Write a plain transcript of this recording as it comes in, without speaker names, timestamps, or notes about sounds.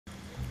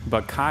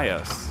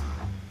Bacchus.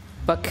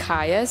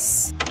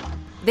 Bacchus?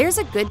 There's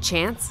a good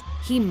chance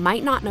he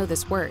might not know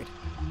this word.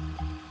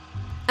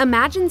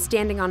 Imagine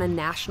standing on a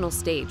national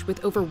stage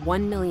with over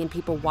 1 million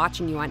people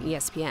watching you on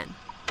ESPN,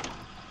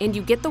 and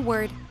you get the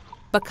word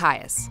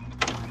Bacchus.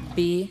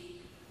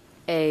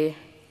 B-A-C-C-H-I-U-S.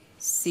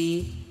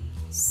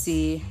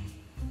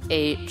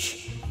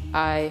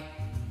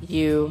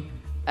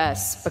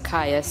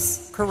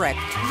 Bacchus. Correct.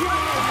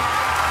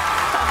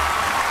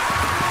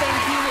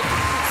 Thank you.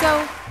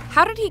 So,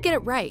 how did he get it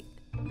right?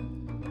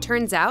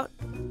 Turns out,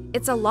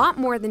 it's a lot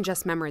more than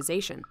just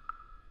memorization.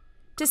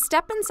 To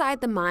step inside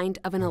the mind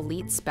of an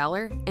elite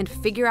speller and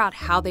figure out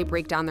how they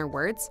break down their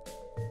words,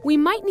 we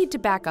might need to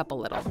back up a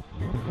little.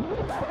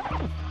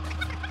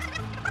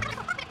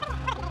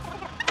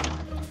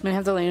 May I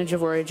have the language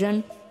of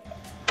origin?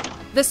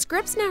 The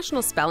Scripps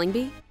National Spelling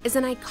Bee is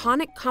an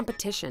iconic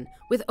competition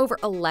with over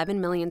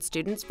 11 million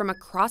students from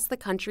across the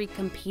country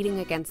competing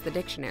against the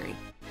dictionary.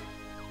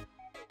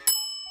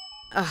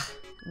 Ugh,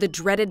 the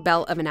dreaded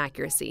bell of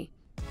inaccuracy.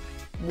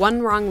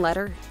 One wrong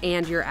letter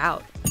and you're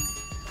out.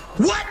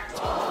 What?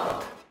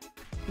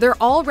 They're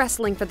all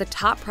wrestling for the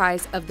top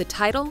prize of the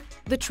title,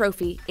 the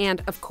trophy,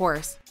 and, of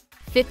course,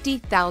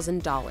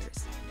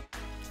 $50,000.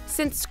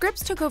 Since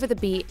Scripps took over the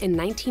Bee in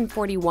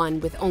 1941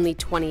 with only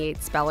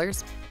 28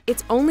 spellers,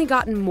 it's only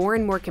gotten more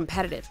and more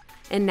competitive,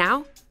 and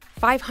now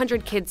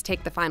 500 kids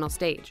take the final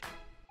stage.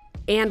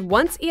 And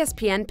once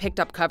ESPN picked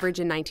up coverage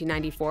in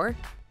 1994,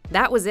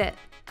 that was it.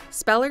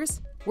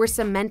 Spellers were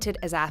cemented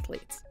as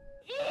athletes.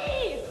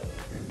 E!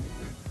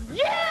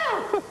 U!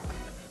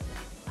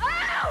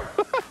 O!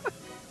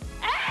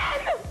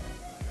 N!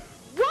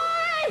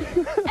 Y!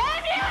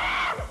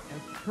 M-U-M!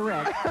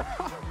 Correct.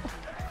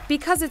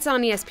 Because it's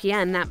on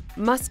ESPN, that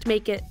must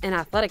make it an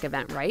athletic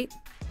event, right?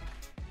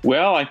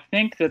 Well, I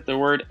think that the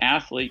word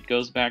athlete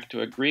goes back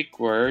to a Greek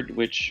word,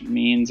 which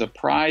means a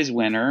prize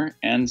winner.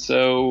 And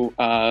so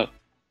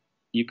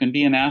you can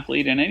be an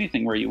athlete in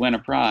anything where you win a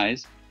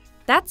prize.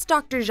 That's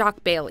Dr.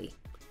 Jacques Bailey,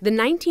 the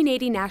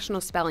 1980 National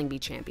Spelling Bee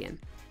champion.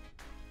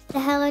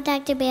 Hello,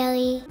 Dr.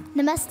 Bailey.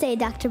 Namaste,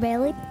 Dr.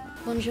 Bailey.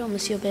 Bonjour,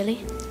 Monsieur Bailey.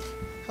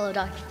 Hello,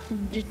 Doctor.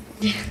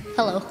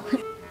 Hello.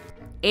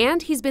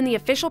 And he's been the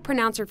official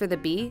pronouncer for the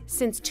Bee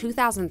since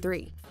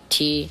 2003.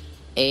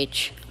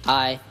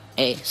 T-H-I-A,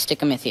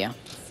 Stickamithia.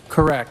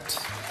 Correct.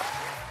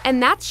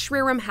 And that's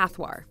Shriram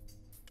Hathwar,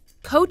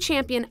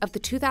 co-champion of the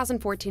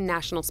 2014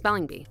 National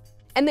Spelling Bee.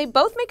 And they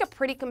both make a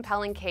pretty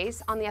compelling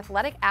case on the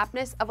athletic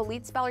aptness of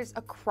elite spellers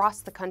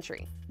across the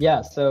country.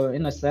 Yeah, so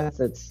in a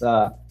sense, it's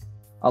a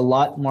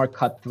lot more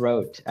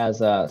cutthroat as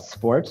a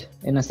sport,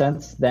 in a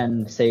sense,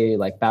 than, say,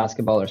 like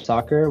basketball or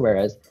soccer,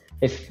 whereas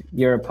if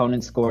your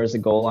opponent scores a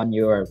goal on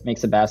you or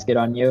makes a basket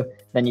on you,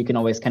 then you can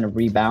always kind of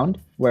rebound.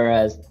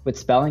 Whereas with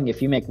spelling,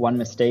 if you make one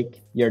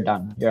mistake, you're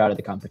done. You're out of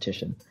the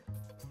competition.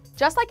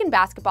 Just like in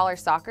basketball or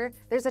soccer,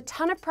 there's a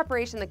ton of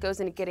preparation that goes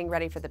into getting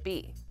ready for the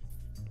Bee.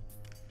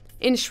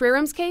 In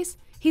Shriram's case,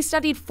 he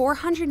studied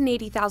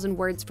 480,000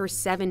 words for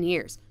 7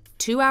 years,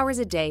 2 hours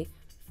a day,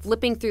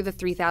 flipping through the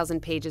 3,000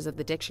 pages of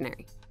the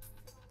dictionary.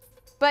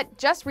 But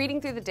just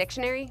reading through the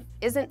dictionary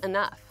isn't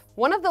enough.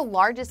 One of the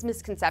largest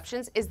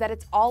misconceptions is that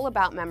it's all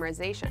about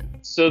memorization.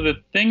 So the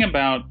thing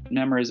about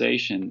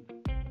memorization,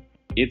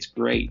 it's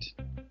great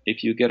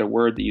if you get a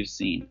word that you've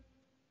seen.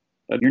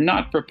 But you're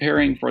not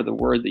preparing for the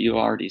word that you've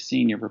already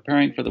seen. You're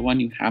preparing for the one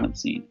you haven't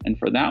seen. And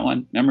for that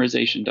one,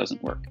 memorization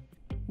doesn't work.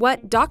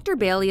 What Dr.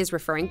 Bailey is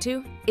referring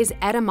to is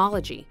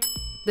etymology,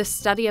 the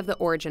study of the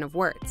origin of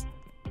words.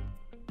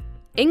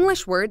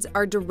 English words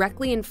are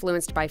directly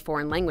influenced by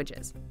foreign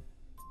languages.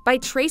 By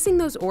tracing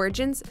those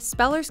origins,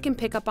 spellers can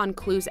pick up on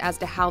clues as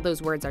to how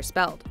those words are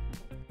spelled.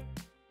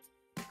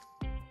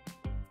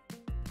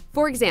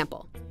 For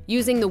example,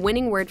 using the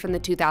winning word from the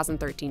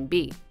 2013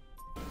 Bee.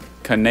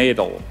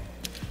 Canadal.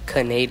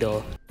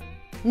 Canadal.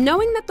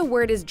 Knowing that the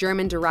word is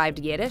German-derived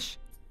Yiddish,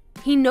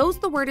 he knows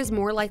the word is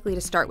more likely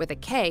to start with a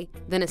K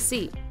than a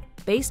C,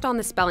 based on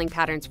the spelling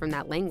patterns from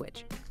that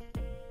language.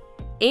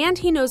 And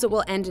he knows it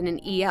will end in an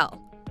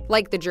EL,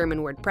 like the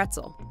German word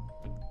pretzel.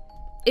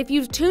 If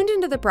you've tuned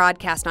into the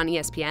broadcast on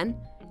ESPN,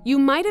 you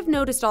might have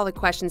noticed all the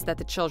questions that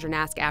the children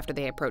ask after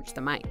they approach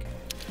the mic.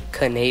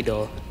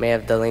 Canadal. May I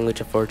have the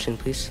language of origin,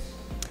 please?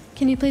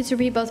 Can you please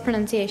repeat both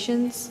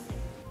pronunciations?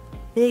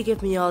 May you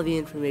give me all the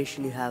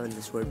information you have on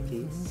this word,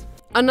 please?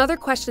 Another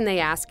question they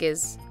ask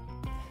is,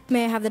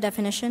 may I have the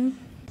definition?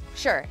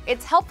 Sure,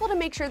 it's helpful to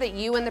make sure that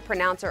you and the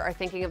pronouncer are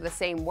thinking of the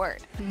same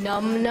word.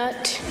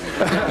 Numbnut.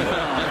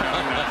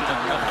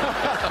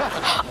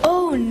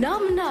 Oh,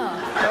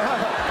 numbnut.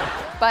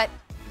 But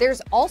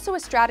there's also a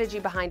strategy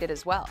behind it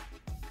as well.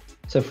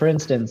 So for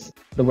instance,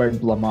 the word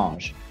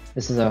blancmange.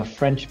 This is a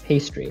French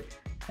pastry,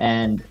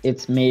 and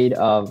it's made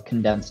of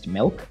condensed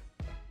milk.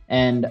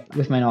 And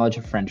with my knowledge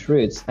of French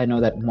roots, I know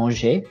that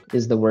manger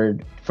is the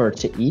word for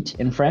to eat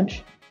in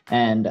French,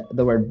 and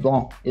the word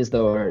blanc is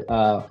the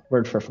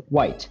word for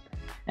white.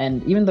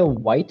 And even though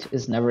white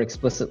is never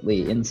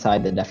explicitly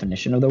inside the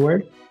definition of the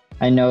word,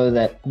 I know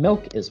that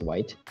milk is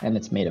white, and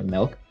it's made of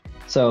milk.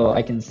 So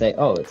I can say,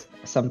 oh, it's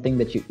something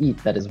that you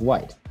eat that is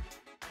white.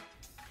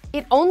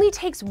 It only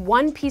takes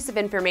one piece of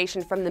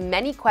information from the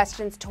many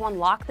questions to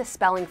unlock the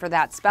spelling for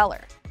that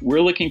speller.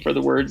 We're looking for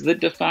the words that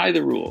defy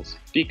the rules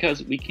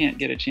because we can't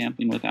get a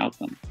champion without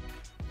them.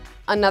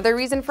 Another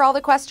reason for all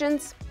the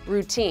questions?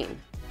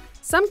 Routine.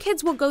 Some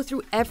kids will go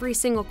through every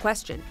single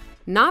question,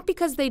 not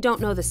because they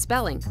don't know the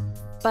spelling,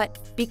 but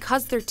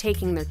because they're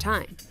taking their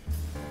time.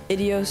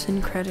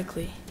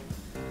 Idiosyncratically.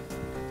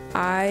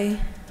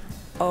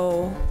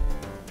 I-O.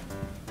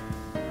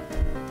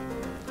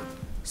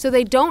 So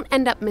they don't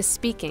end up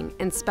misspeaking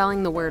and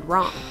spelling the word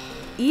wrong,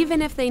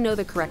 even if they know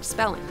the correct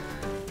spelling.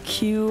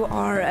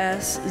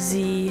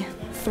 QRSZ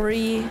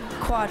 3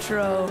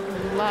 Quattro.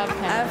 Love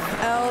him.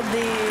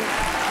 FLD.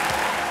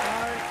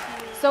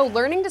 So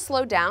learning to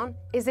slow down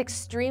is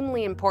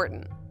extremely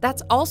important.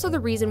 That's also the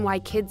reason why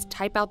kids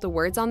type out the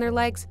words on their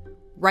legs,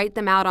 write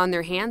them out on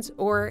their hands,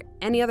 or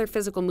any other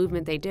physical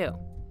movement they do.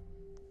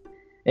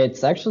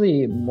 It's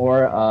actually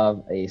more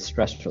of a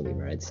stress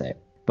reliever, I'd say.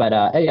 But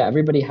yeah,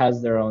 everybody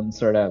has their own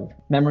sort of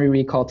memory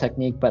recall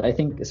technique. But I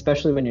think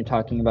especially when you're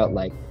talking about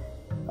like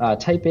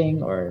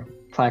typing or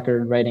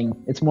placard writing,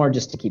 it's more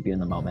just to keep you in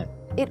the moment.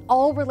 It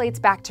all relates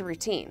back to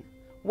routine.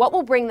 What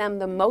will bring them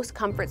the most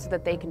comfort so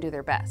that they can do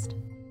their best?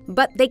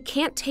 But they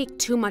can't take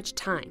too much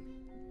time.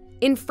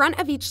 In front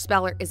of each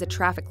speller is a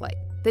traffic light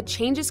that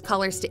changes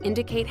colors to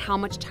indicate how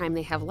much time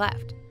they have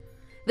left.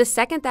 The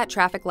second that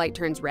traffic light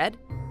turns red,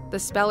 the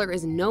speller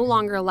is no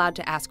longer allowed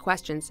to ask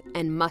questions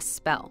and must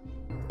spell.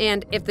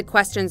 And if the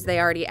questions they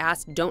already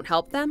asked don't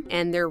help them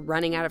and they're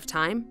running out of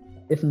time,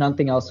 If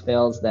nothing else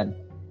fails, then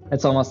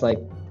it's almost like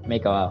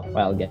make a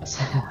wild guess.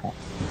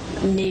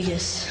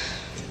 Negus.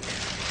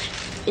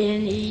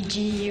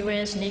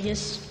 Negus,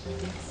 negus.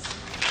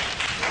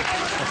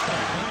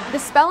 the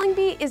spelling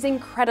bee is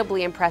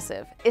incredibly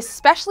impressive,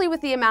 especially with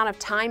the amount of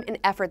time and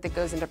effort that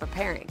goes into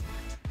preparing.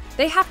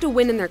 They have to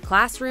win in their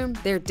classroom,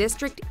 their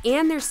district,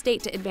 and their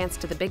state to advance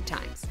to the big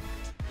times.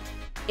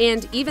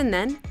 And even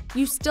then,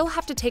 you still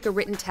have to take a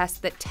written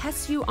test that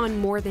tests you on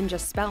more than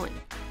just spelling.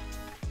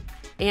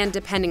 And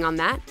depending on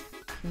that,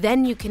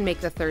 then you can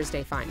make the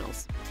Thursday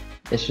finals.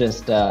 It's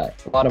just a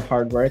lot of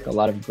hard work, a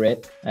lot of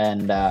grit,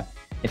 and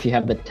if you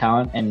have the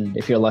talent and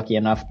if you're lucky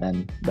enough,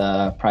 then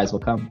the prize will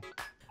come.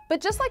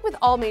 But just like with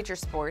all major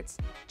sports,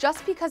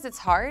 just because it's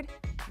hard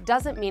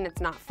doesn't mean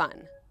it's not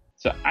fun.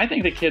 So I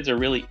think the kids are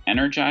really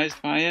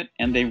energized by it,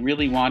 and they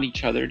really want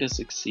each other to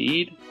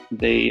succeed.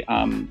 They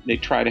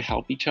try to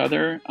help each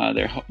other.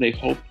 They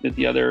hope that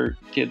the other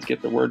kids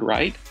get the word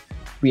right.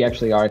 We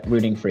actually are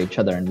rooting for each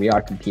other, and we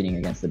are competing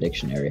against the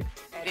dictionary.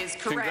 That is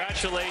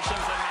correct. Congratulations,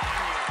 Emmanuel.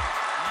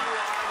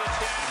 You are the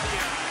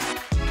champion.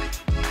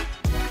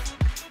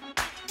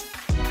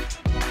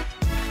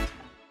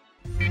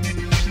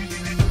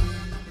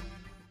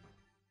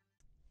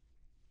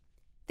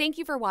 Thank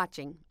you for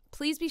watching.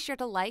 Please be sure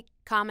to like,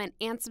 comment,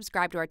 and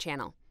subscribe to our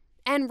channel.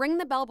 And ring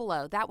the bell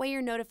below, that way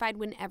you're notified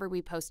whenever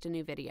we post a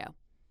new video.